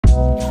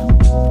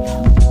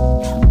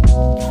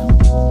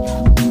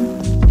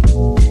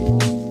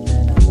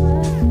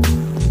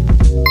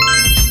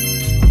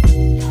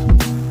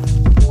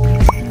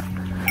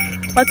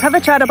Let's have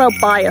a chat about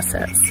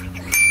biases.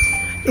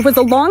 It was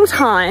a long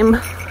time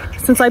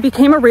since I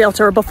became a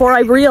realtor before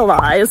I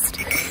realized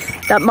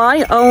that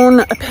my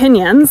own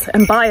opinions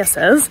and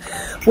biases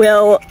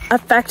will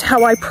affect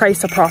how I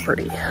price a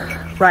property,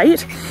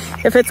 right?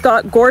 If it's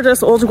got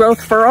gorgeous old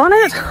growth fur on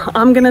it,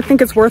 I'm gonna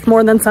think it's worth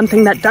more than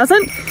something that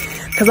doesn't,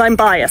 because I'm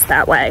biased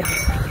that way.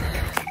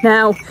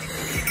 Now,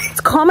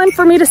 it's common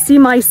for me to see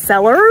my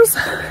sellers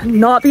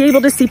not be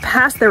able to see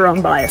past their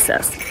own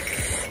biases.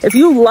 If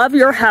you love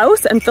your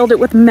house and filled it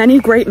with many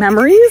great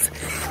memories,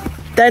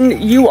 then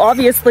you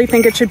obviously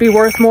think it should be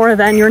worth more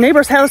than your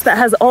neighbor's house that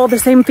has all the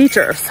same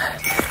features.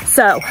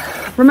 So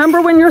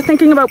remember, when you're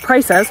thinking about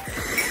prices,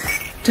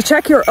 to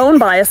check your own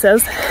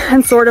biases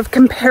and sort of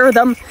compare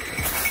them,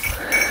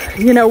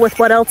 you know, with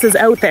what else is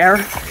out there.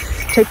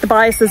 Take the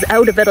biases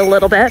out of it a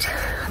little bit.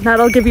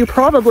 That'll give you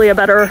probably a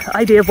better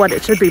idea of what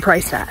it should be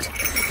priced at.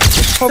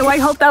 So I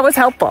hope that was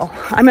helpful.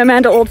 I'm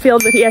Amanda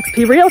Oldfield with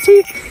eXp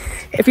Realty.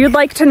 If you'd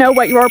like to know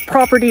what your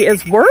property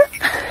is worth,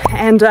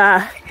 and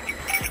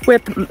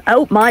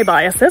without my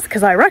biases,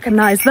 because I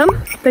recognize them,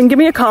 then give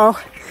me a call.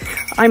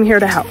 I'm here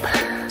to help.